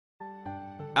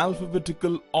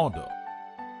alphabetical order.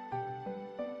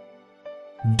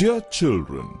 Dear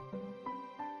children,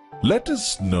 let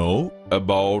us know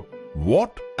about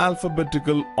what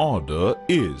alphabetical order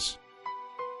is.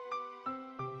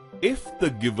 If the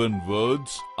given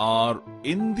words are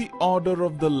in the order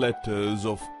of the letters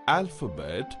of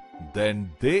alphabet,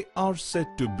 then they are said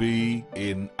to be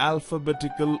in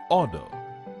alphabetical order.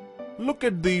 Look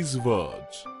at these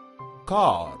words: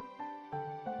 car,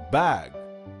 bag,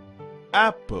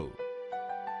 apple,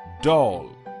 doll.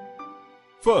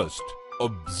 First,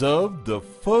 observe the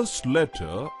first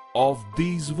letter of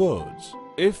these words.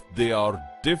 If they are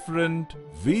different,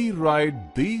 we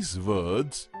write these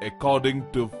words according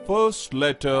to first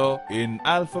letter in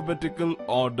alphabetical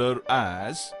order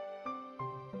as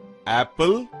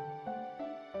apple,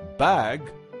 bag,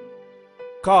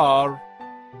 car,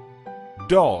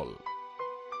 doll.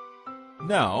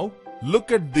 Now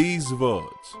look at these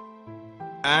words: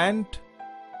 ant,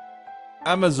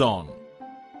 Amazon,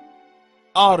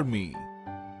 army.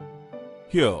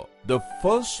 Here the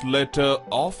first letter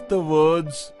of the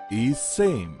words is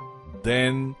same.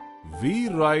 Then we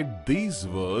write these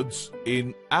words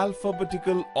in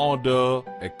alphabetical order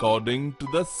according to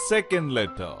the second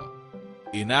letter.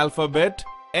 In alphabet,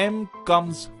 M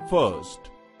comes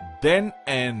first, then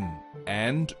N,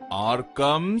 and R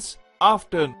comes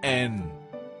after N.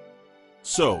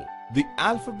 So, the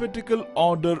alphabetical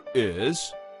order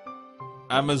is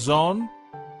Amazon,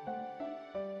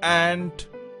 ant,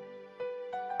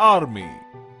 army.